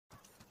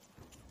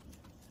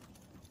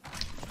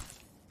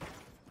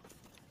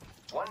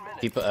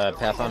Keep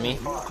path on me.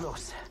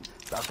 Close.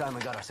 About time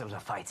we got ourselves a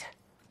fight.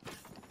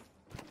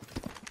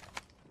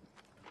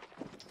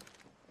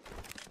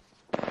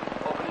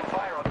 Opening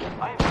fire on them.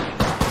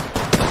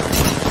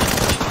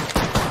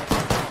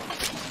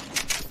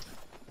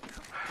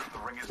 The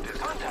ring is distant.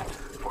 Contact.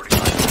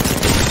 45.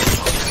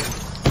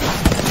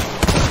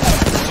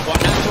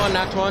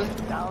 Knocked one.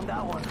 Down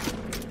that one.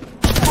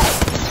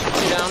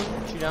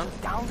 Two down.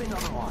 Down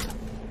another one.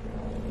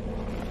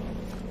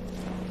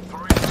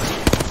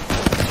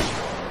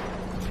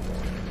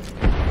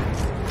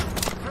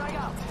 Frag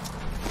out.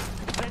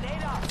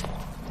 Grenade out.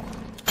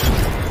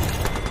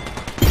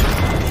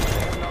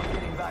 I'm not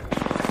getting back.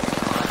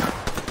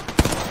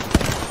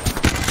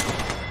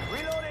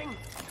 Reloading.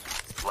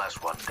 Last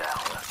one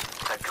down.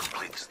 That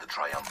completes the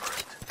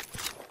triumvirate.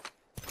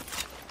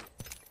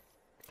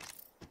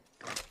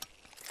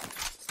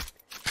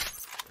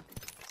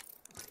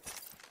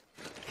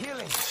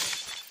 Healing.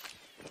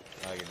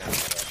 Oh, you're down. I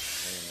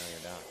didn't know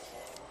you're down.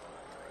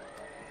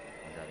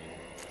 I got you.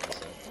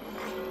 That's it.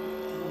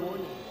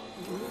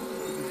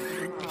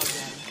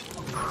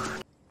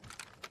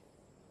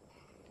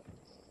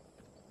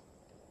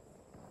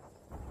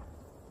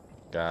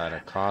 Got a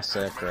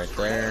Cossack right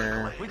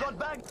there. We got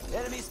bad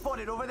enemy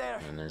spotted over there.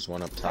 And there's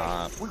one up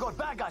top. We got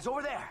bad guys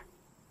over there.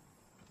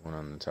 One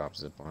on the top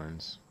zip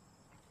lines.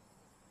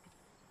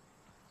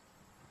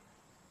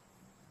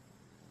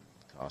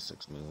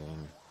 Cossack's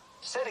moving.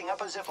 Setting up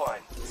a zip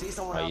line. See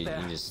someone Oh, out you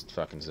there. just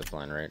fucking zip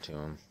line right to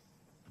him.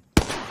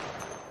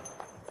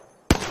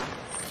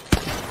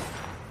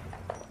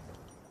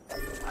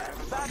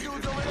 Bad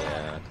dudes over there.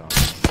 Yeah,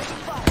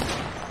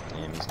 Cossack.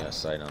 Damn, he's got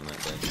sight on that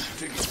bitch.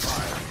 Taking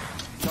fire.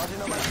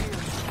 Charging on my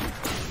shield.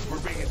 We're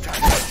being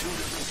attacked by 2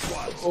 different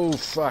squads. Oh,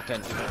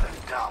 fucking.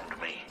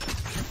 Downed me.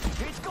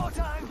 It's go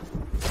time.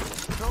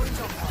 Throwing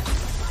some.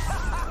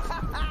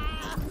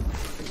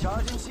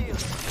 Charging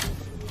shield.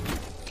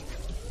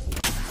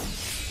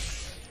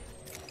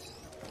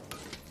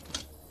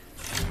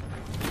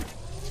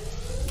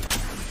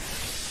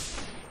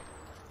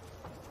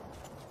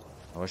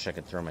 I wish I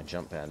could throw my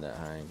jump pad that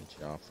high and get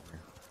you off there.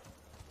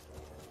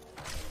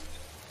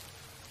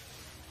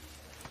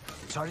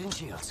 Charging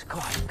shields.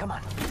 Come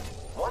on.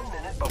 1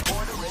 minute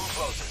before the ring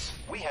closes.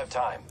 We have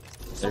time.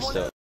 They're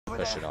still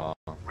push it off.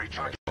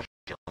 Recharge.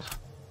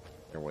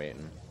 They're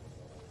waiting.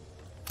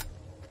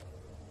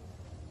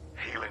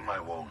 Healing my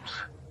wounds.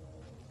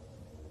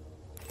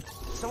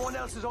 Someone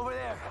else is over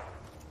there.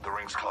 The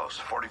ring's close.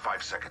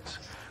 45 seconds.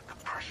 The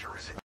pressure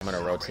is. I'm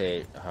gonna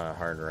rotate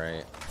hard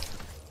right.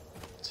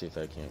 See if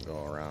I can't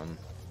go around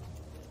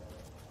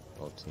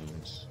both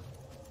teams.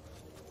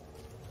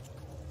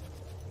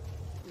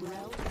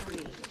 Round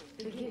 3.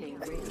 Beginning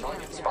ring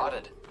Target countdown.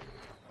 spotted.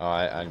 Oh,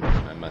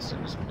 I must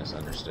have just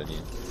misunderstood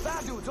you.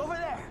 Bad dudes over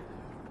there.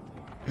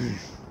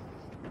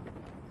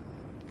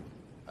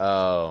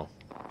 Oh.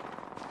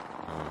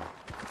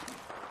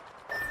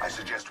 I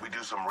suggest we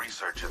do some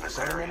research in this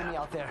Got an area. enemy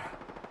out there.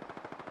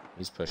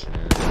 He's pushing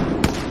in.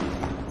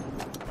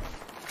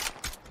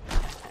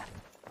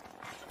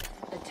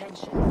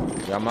 Attention.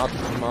 Yeah, I'm out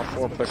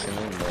 4 pushing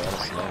in, but I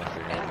just know if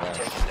you're gonna Enemy rush.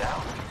 taken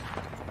down.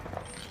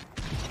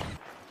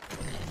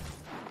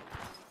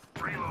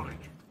 Reloading.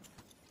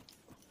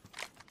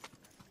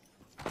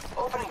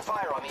 Opening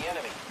fire on the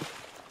enemy.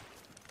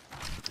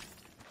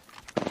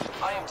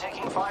 I am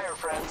taking fire,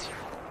 friends.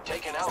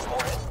 Taken out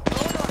for it.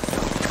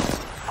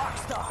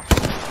 Rockstar.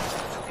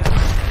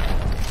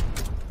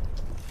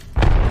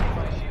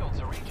 My shields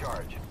a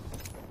recharge.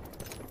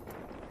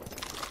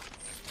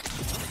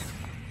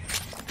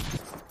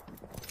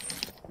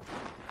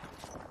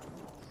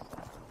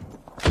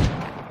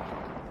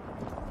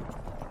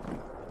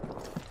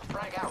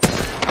 Frag out.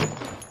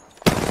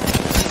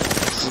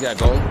 You got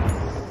gold?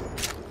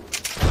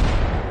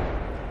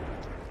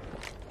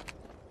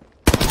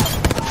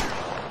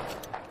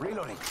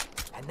 Reloading.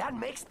 And that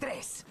makes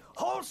tres.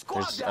 Whole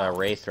squad There's down.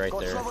 Wraith right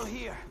Got there. trouble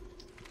here.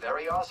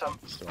 Very awesome.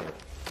 Still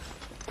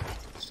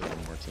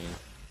one more team.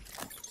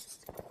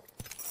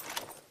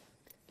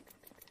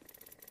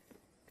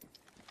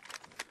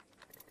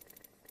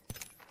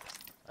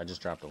 I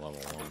just dropped a level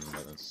 1,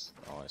 but that's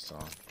all I saw.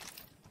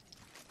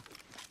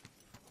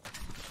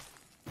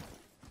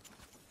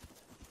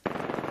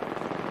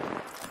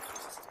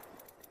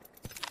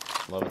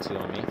 Level 2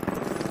 on me.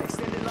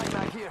 Extended light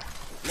back here.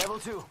 Level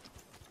 2.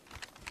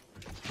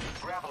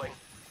 Grappling.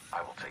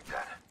 I will take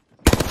that.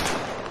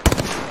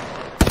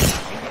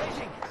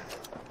 Engaging.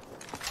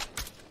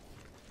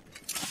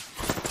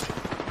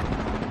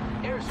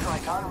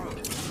 Airstrike en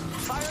route.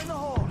 Fire in the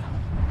hole.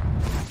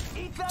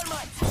 Eat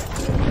thermite.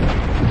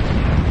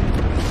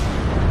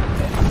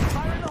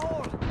 Fire in the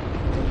hole.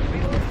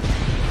 Reload.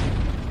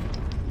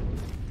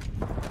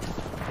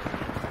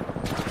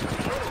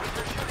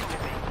 They're shooting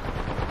at me.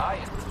 I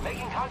am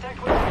making contact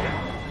with you.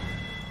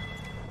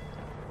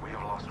 We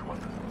have lost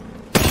one.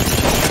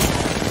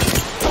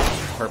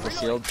 Purple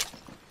shield.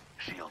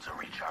 Shields are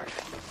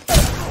recharging.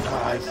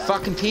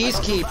 Fucking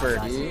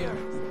Peacekeeper,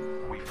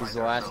 dude. We He's find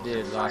the last ourselves dude,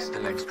 inside last the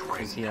dude. next ring.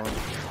 He's healing.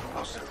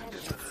 How soon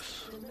into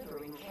this?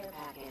 Delivering care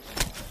package.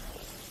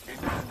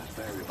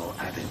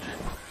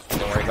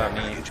 worry about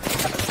me.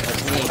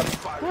 That's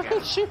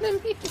me. Shooting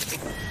at me.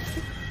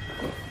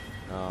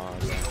 Oh,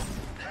 okay.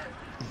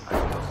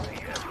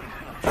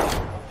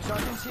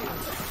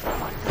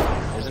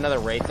 There's another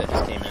Wraith that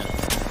just came in.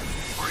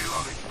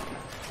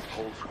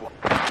 Whole squad.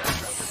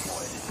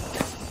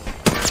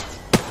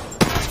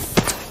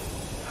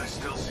 I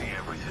still see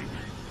everything.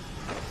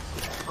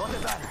 Got the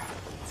banner.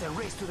 It's a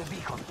race to the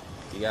beacon.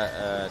 You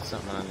got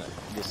something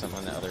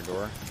on the other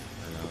door? Or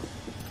no?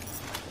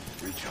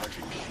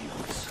 Recharging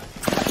shields.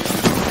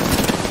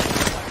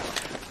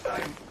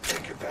 I'm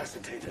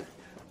incapacitated.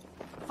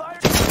 Fire!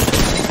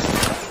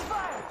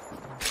 Fire!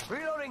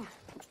 Reloading.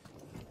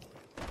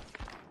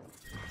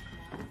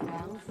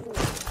 Round 4.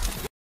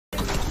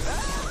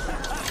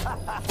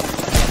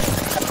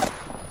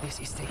 This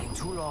is taking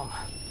too long.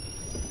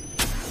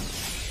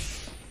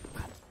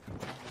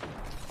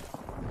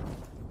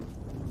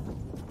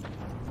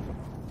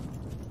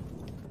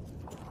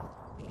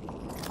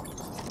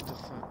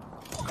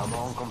 Come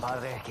on,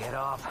 compadre, get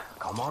up.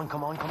 Come on,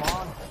 come on, come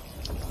on.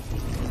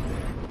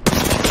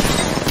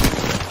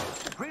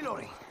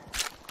 Reloading.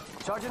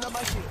 Charging up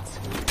my shields.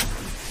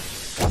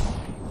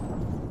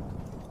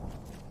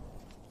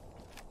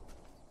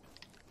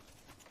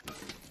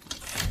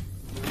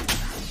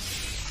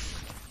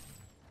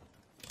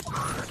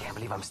 I can't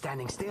believe I'm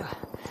standing still.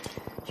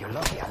 You're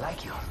lucky I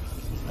like you.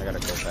 I gotta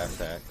go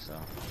backpack, so.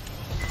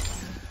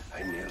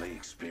 I nearly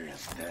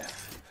experienced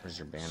death. Where's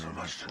your banner? So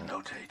much to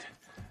notate.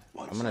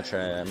 I'm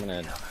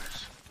gonna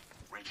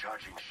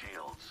Recharging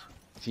shields.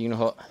 if you can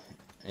hold,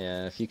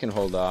 yeah, if you can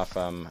hold off,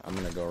 I'm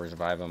gonna go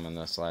revive him on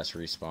this last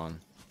respawn.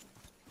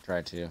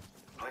 Try to.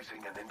 Placing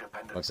an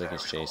independent Looks like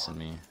he's variable. chasing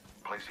me.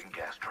 Placing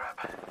gas trap.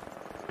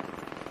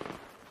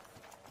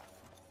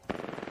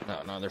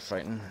 No, they're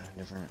fighting.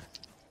 Different.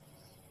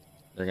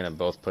 They're gonna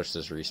both push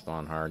this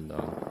respawn hard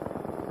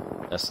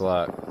though. That's a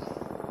lot.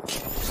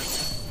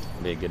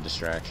 Be a good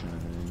distraction.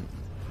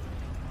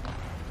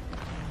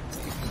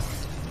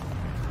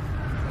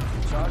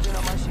 Charging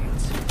up my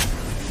shields.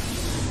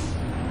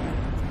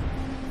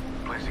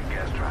 Placing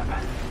gas trap.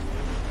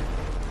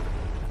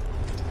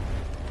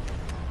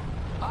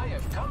 I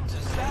have come to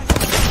stack.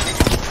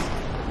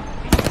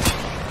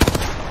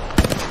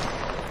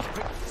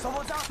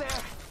 Someone's out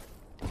there.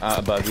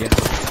 Above you.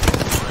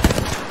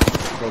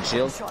 Gold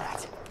shield. Shot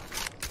at.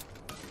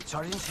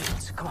 Charging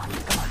shields. Come on,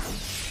 come on.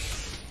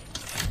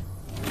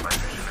 My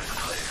vision is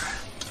clear.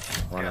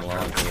 Running low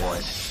on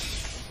the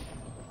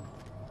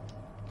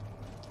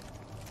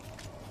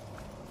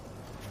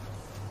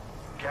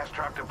Gas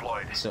trap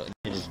deployed. So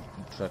they just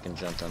fucking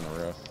jumped on the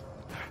roof.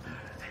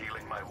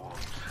 Healing my wounds.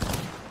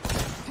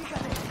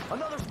 Fíjate,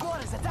 another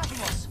squad is attacking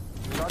us.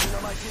 Charging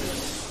up my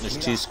shields. There's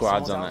Mira, 2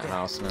 squads on someone's that out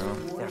house now.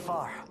 there. They're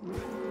far.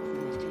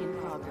 Boost in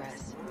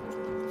progress.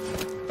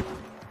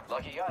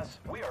 Lucky us,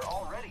 we are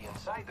already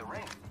inside the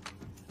ring.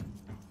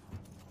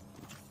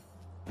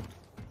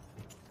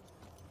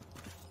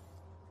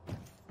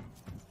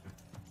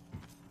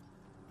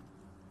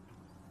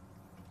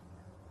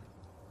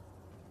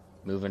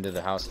 Move into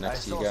the house I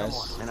next to saw you guys.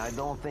 someone, and I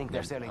don't think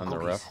they're selling On the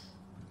cookies. roof.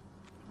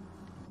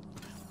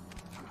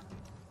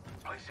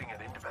 Placing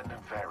an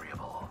independent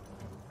variable.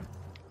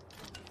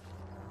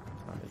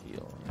 Trying to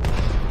heal.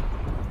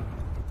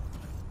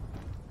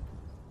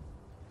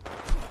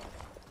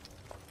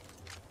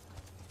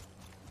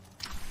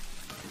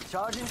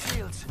 Charging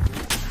shields.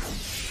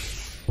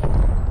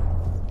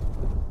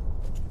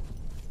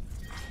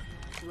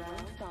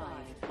 Round 5.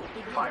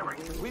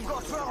 Firing. We've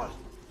got trouble.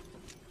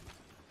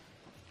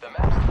 The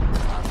master.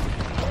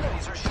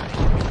 Enemies are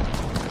shooting.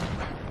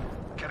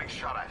 Getting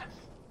shot at.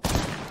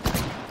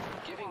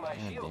 Giving my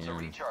shields a damn.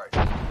 recharge.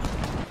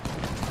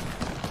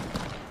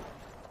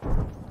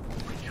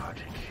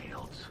 Recharging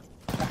shields.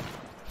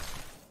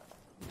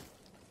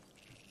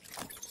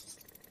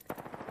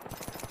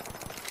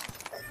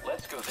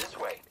 Let's go this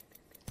way.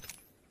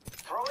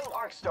 Throwing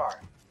Arc Star.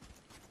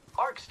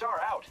 Arc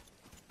Star out.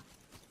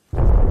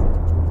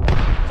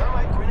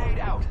 Thermite grenade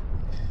out.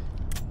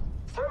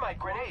 Thermite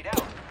grenade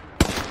out.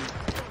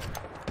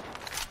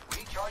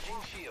 Recharging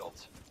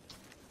shields.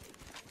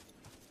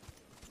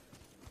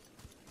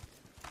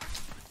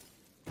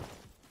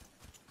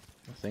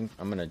 I think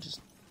I'm gonna just.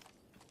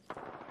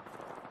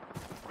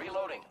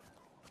 Reloading.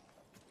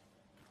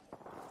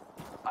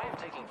 I am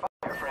taking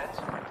fire, friends.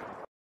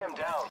 I am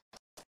down.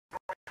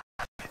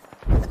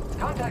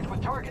 Contact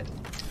with target.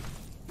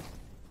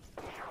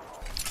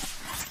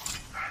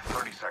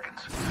 30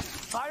 seconds.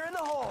 Fire in the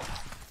hole.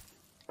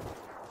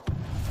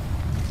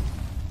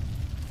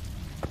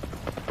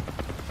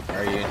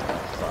 Are you?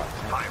 Fuck.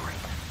 Firing.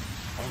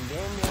 And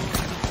then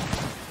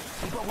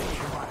keep away,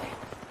 compadre.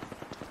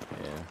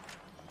 Yeah.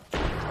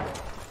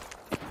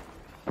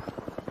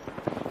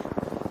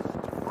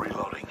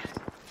 Reloading.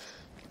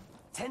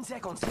 10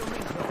 seconds till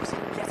ring close.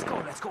 Let's go,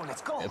 let's go,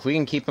 let's go. If we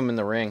can keep him in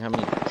the ring, how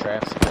many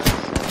traps?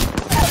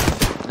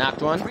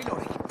 Knocked one.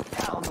 Reloading.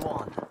 Down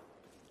one.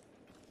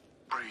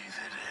 Breathe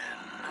it in.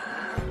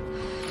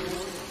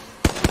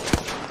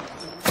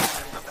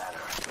 The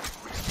banner.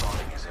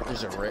 Respawning is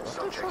There's a imminent. Wraith. What the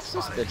Subject fuck's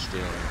this spotted. bitch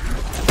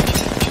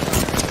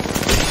doing?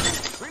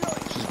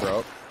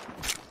 broke.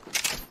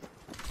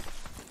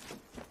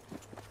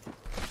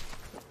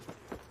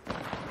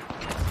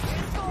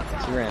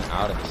 He ran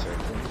out of the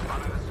circle.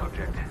 Under the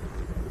subject.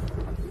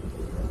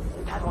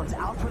 That one's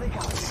out for the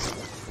count.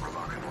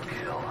 Remarkable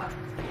kill.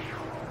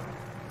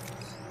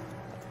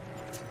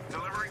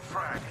 Delivering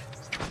frag.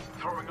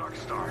 Throwing Arc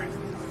Star.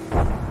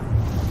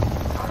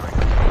 Firing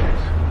on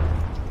targets.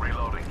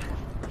 Reloading.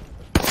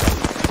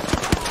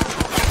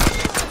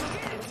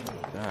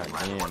 God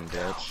damn,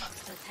 bitch.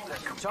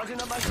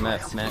 Charging up my I'm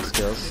at max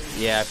kills.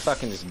 Yeah, I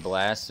fucking just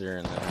blasted her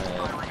in the head.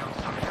 Firing on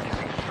target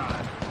using a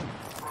shot.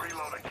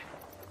 Reloading.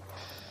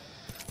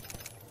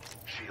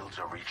 Shields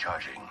are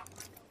recharging.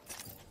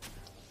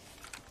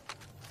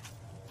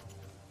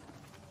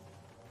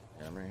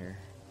 Yeah, I'm right here.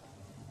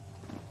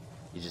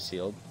 You just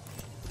healed.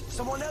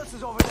 Someone else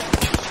is over there.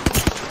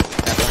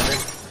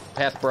 Path under.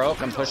 Path broke.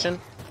 I'm pushing.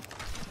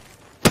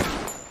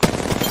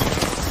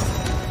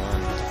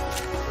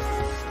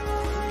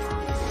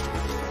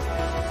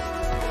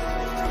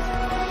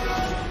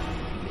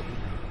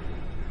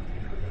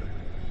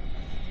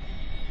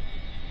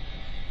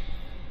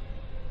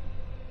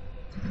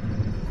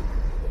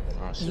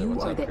 Oh, shit, You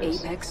what's are up, the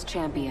Chris? Apex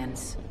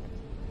champions.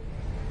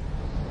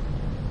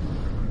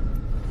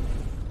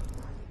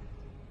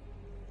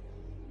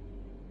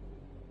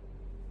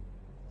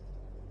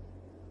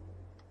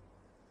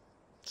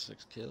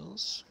 Six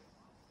kills.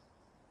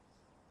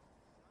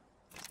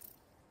 The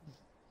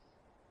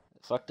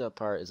fucked up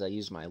part is I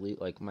use my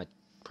my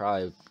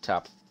probably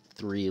top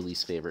 3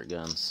 least favorite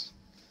guns.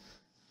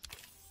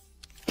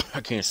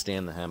 I can't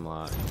stand the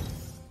Hemlock.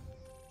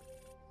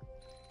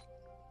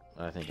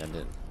 I think I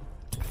did.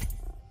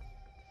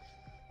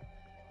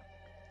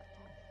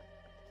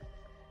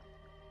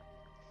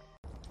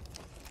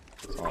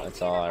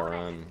 That's all I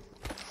run.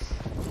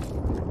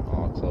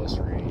 All close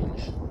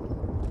range.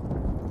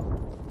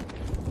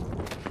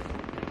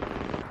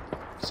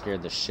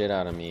 Scared the shit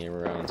out of me.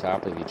 We're on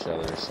top of each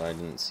other, so I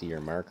didn't see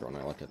your marker when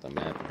I look at the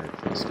map and heard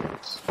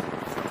footsteps.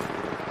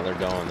 Oh, they're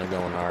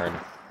going hard.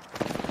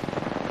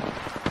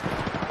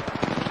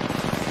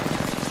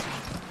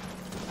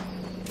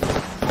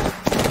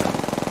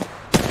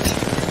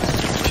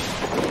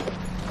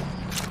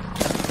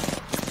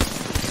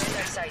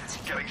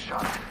 Getting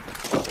shot.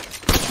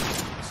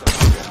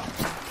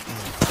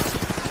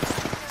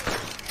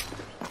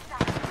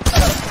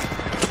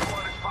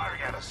 Someone is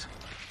firing at us.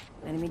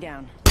 Enemy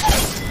down.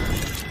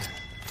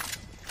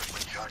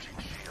 Recharging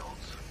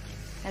shields.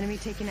 Enemy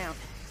taken out.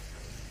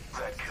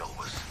 That kill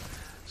was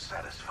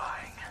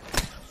satisfying.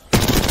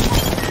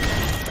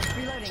 Is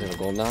Reloading. it a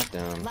gold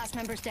knockdown? Last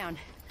member's down.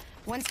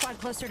 One squad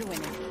closer to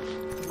winning.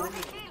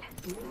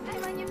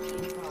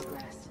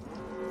 Progress.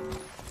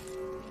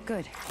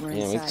 Good. We're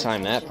Yeah, we inside.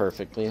 timed that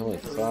perfectly. Holy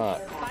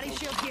fuck. Body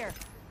shield here.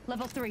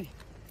 Level 3.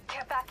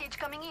 Care package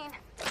coming in.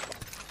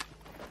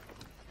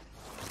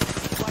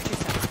 Watch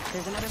yourself.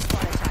 There's another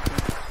squad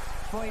attacking.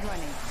 Void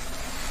running.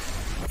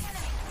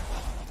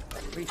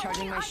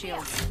 Recharging my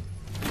shields.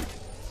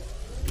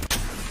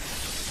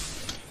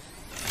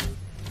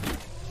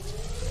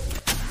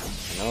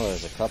 I know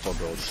there's a couple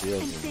gold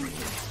shields in here.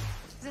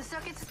 The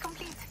circuit is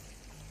complete.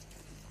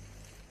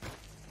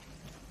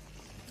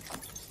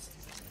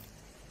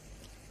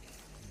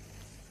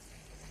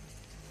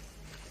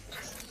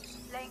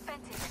 Laying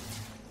fencing.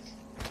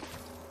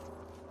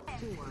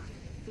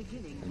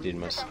 Dude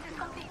must Fence is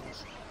complete.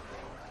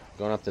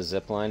 going up the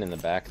zip line in the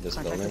back of this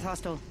Contact with building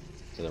hostile.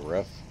 to the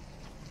roof.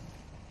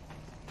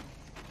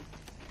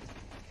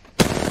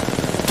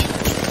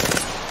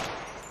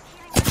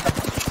 They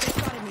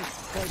spotted me.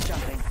 Void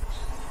jumping.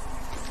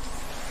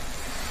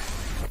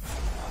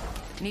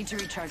 Need to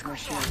recharge my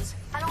shields.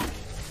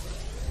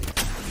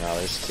 Allons-y. No,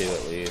 there's 2 at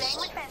Playing least.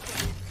 with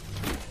fencing.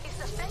 If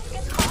the fence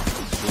gets hot,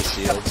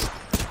 2 shields.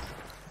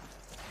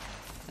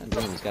 God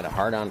damn, he's got a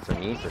hard on for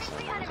me for some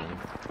reason.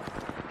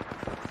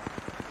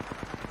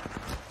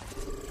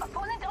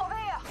 opponent over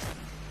here.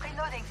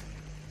 Reloading.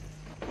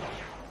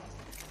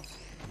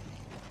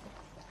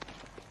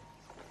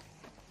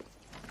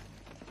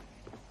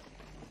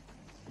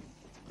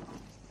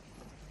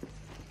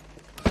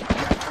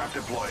 Gas trap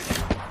deployed.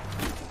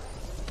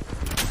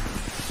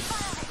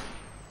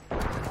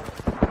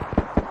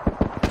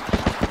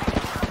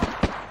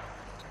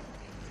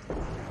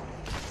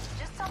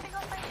 Just something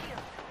on my shield.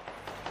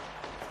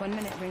 1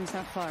 minute. Ring's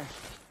not far.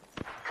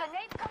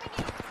 Grenade coming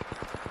in.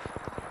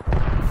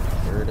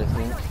 Third, I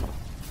think.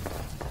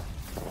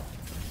 Oh,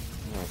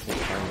 I can't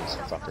find these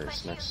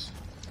fuckers next.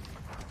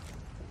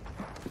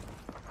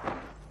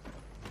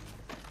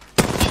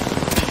 Too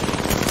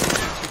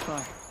far.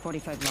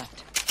 45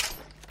 left.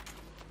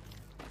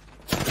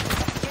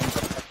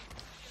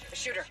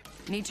 Shooter.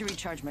 Need to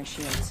recharge my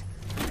shields.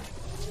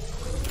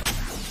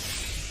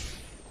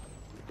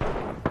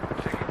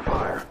 Taking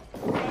fire.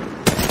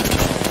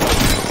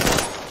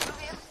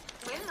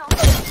 We'll know.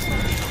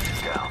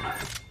 Down.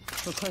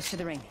 We're close to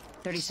the ring.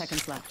 30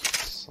 seconds left.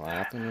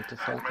 Slapping with the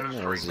fucking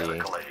Administering nosy.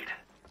 medical aid.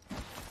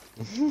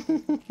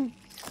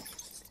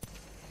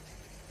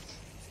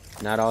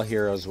 Not all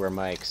heroes wear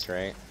mics,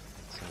 right?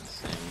 Not the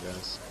same,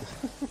 guys.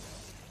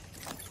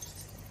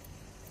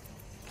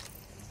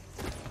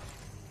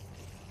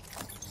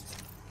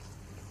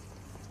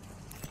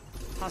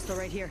 Hostile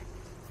right here.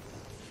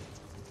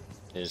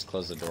 They just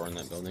closed the door in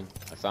that building.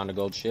 I found a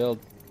gold shield.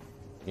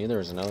 Knew there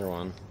was another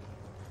one.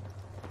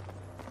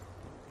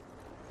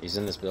 He's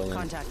in this building.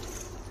 Contact.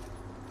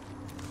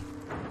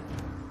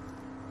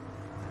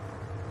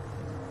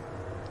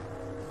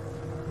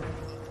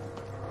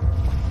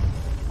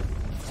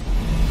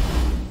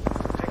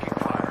 Taking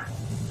fire.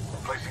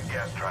 Placing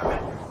gas trap.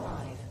 5.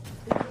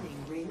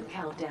 Beginning ring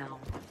countdown.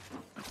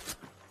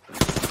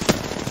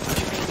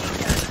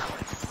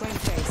 Going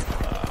phase.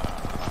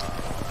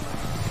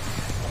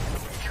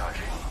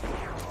 Recharging.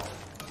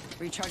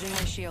 Recharging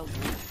my shield.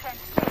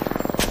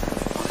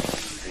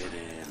 Fit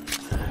in.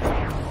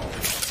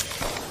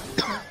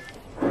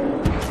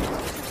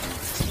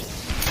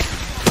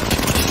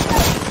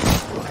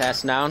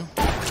 Pass down.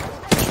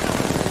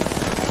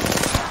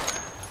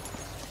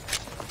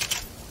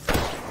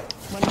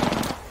 One more.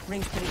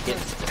 Ring's pretty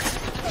close.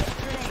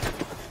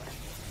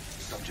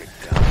 Subject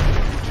down.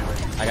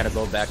 I got a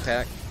gold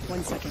backpack.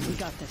 1 second. We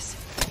got this.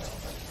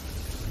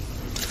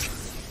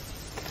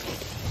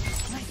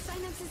 My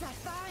sinuses are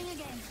firing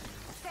again.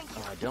 Thank you.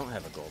 Oh, I don't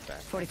have a gold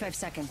backpack. 45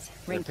 seconds.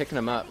 They're Ring. picking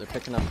him up. They're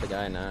picking up the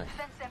guy now.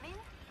 Fence them in,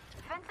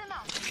 fence them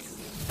out.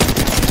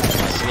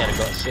 She had a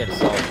gold. She had a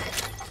solid.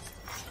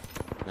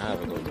 Now I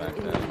have a gold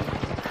backpack.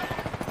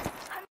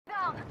 I'm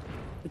down.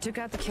 We took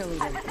out the kill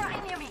leader.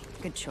 Adversary near me.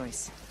 Good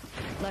choice.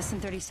 Less than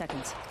 30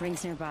 seconds.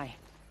 Ring's nearby.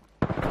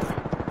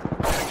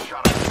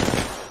 Shot him.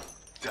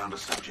 Down to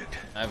subject.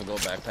 I have a gold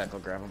backpack. I'll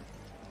grab him.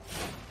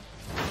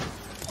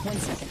 1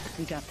 second.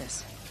 We got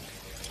this.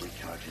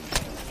 Recharging.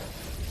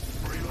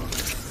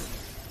 Reloading.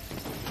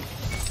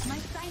 My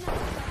sinuses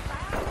are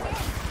firing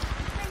again.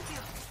 Thank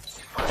you.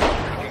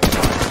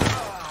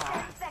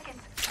 10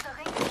 seconds. The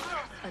ring is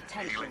closed.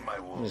 Attention. Healing my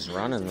wounds. He's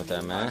running with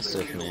that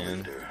massive, Kill man.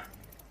 leader.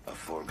 A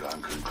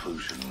foregone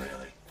conclusion,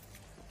 really.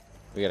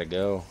 We gotta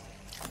go.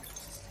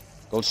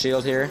 Gold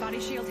shield here. Body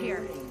shield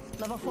here.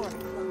 Level 4.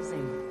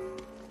 Closing.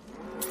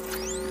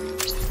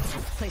 It's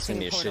Placing gonna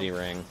be a a portal. shitty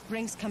ring.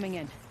 Ring's coming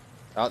in.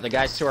 Oh, the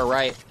guy's to our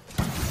right.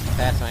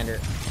 Pathfinder.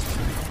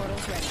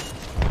 Portal's ready.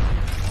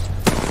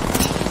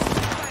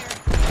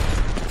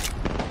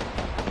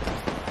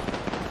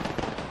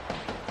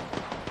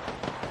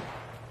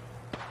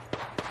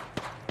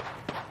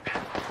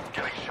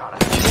 Getting shot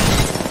at.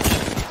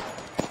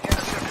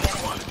 Intercepted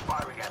one is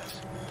firing at us.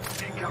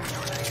 Incoming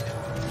grenade.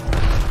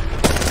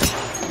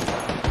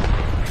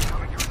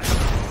 Incoming grenade.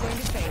 Going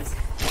to phase.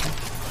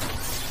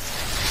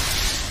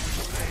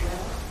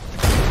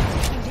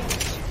 Taking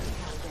damage.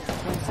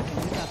 1 second.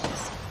 We got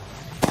this.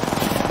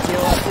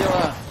 Heal up, heal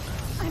up.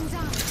 I'm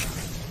down.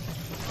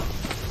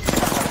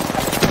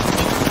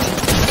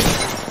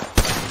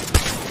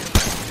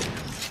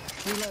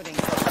 Reloading.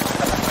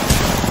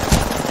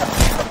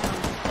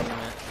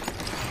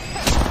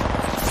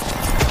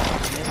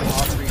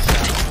 All 3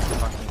 shots.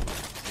 Fucking.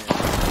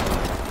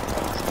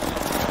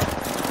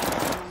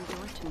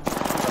 Door to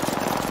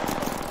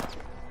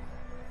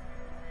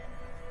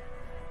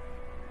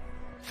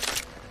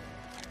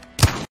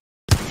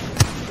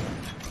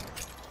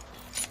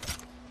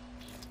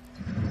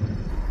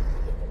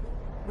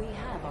We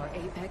have our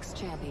Apex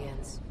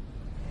champions.